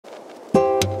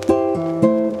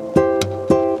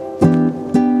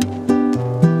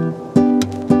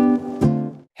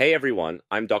Hey everyone,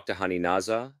 I'm Dr.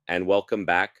 Naza, and welcome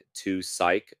back to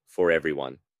Psych for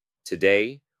Everyone.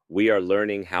 Today, we are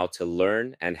learning how to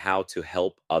learn and how to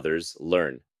help others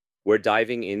learn. We're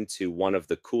diving into one of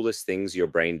the coolest things your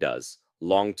brain does,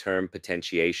 long-term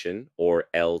potentiation, or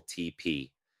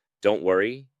LTP. Don't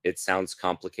worry, it sounds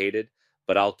complicated,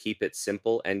 but I'll keep it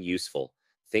simple and useful.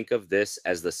 Think of this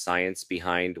as the science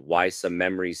behind why some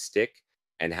memories stick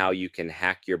and how you can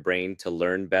hack your brain to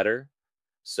learn better.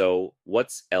 So,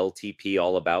 what's LTP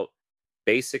all about?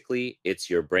 Basically, it's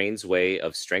your brain's way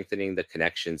of strengthening the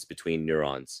connections between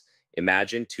neurons.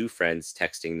 Imagine two friends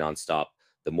texting nonstop.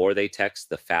 The more they text,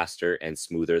 the faster and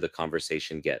smoother the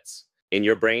conversation gets. In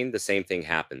your brain, the same thing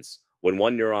happens. When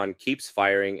one neuron keeps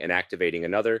firing and activating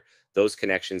another, those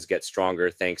connections get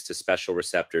stronger thanks to special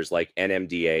receptors like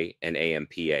NMDA and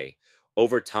AMPA.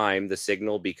 Over time, the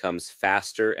signal becomes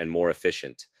faster and more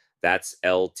efficient. That's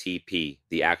LTP,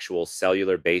 the actual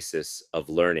cellular basis of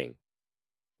learning.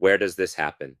 Where does this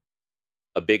happen?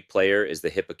 A big player is the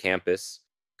hippocampus,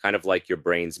 kind of like your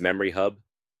brain's memory hub.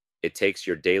 It takes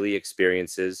your daily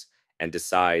experiences and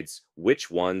decides which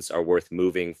ones are worth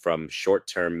moving from short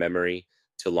term memory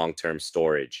to long term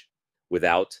storage.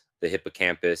 Without the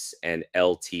hippocampus and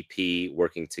LTP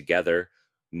working together,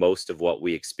 most of what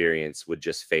we experience would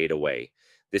just fade away.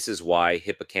 This is why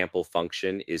hippocampal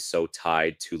function is so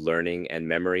tied to learning and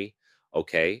memory.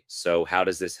 Okay, so how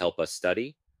does this help us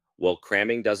study? Well,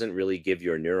 cramming doesn't really give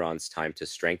your neurons time to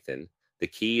strengthen. The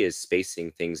key is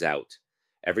spacing things out.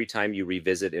 Every time you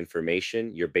revisit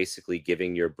information, you're basically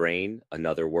giving your brain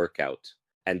another workout.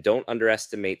 And don't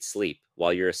underestimate sleep.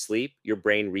 While you're asleep, your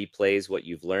brain replays what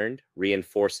you've learned,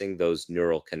 reinforcing those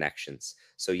neural connections.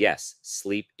 So, yes,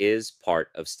 sleep is part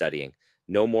of studying.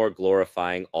 No more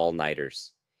glorifying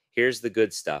all-nighters. Here's the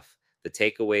good stuff, the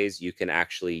takeaways you can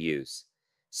actually use.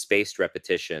 Spaced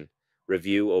repetition,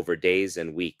 review over days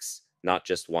and weeks, not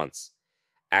just once.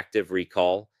 Active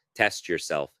recall, test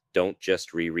yourself, don't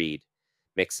just reread.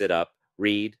 Mix it up,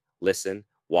 read, listen,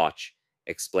 watch,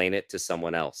 explain it to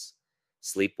someone else.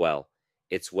 Sleep well.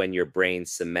 It's when your brain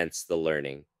cements the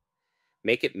learning.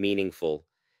 Make it meaningful.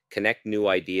 Connect new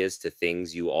ideas to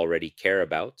things you already care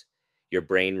about. Your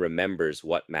brain remembers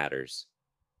what matters.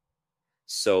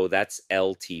 So that's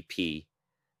LTP,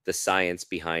 the science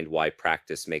behind why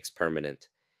practice makes permanent.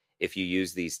 If you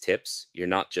use these tips, you're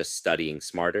not just studying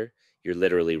smarter, you're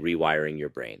literally rewiring your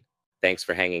brain. Thanks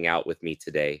for hanging out with me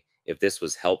today. If this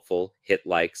was helpful, hit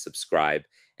like, subscribe,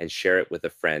 and share it with a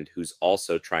friend who's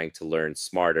also trying to learn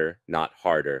smarter, not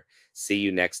harder. See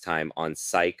you next time on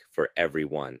Psych for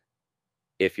Everyone.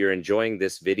 If you're enjoying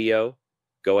this video,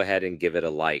 go ahead and give it a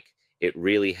like. It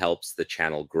really helps the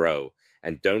channel grow.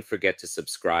 And don't forget to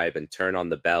subscribe and turn on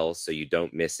the bell so you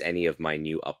don't miss any of my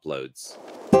new uploads.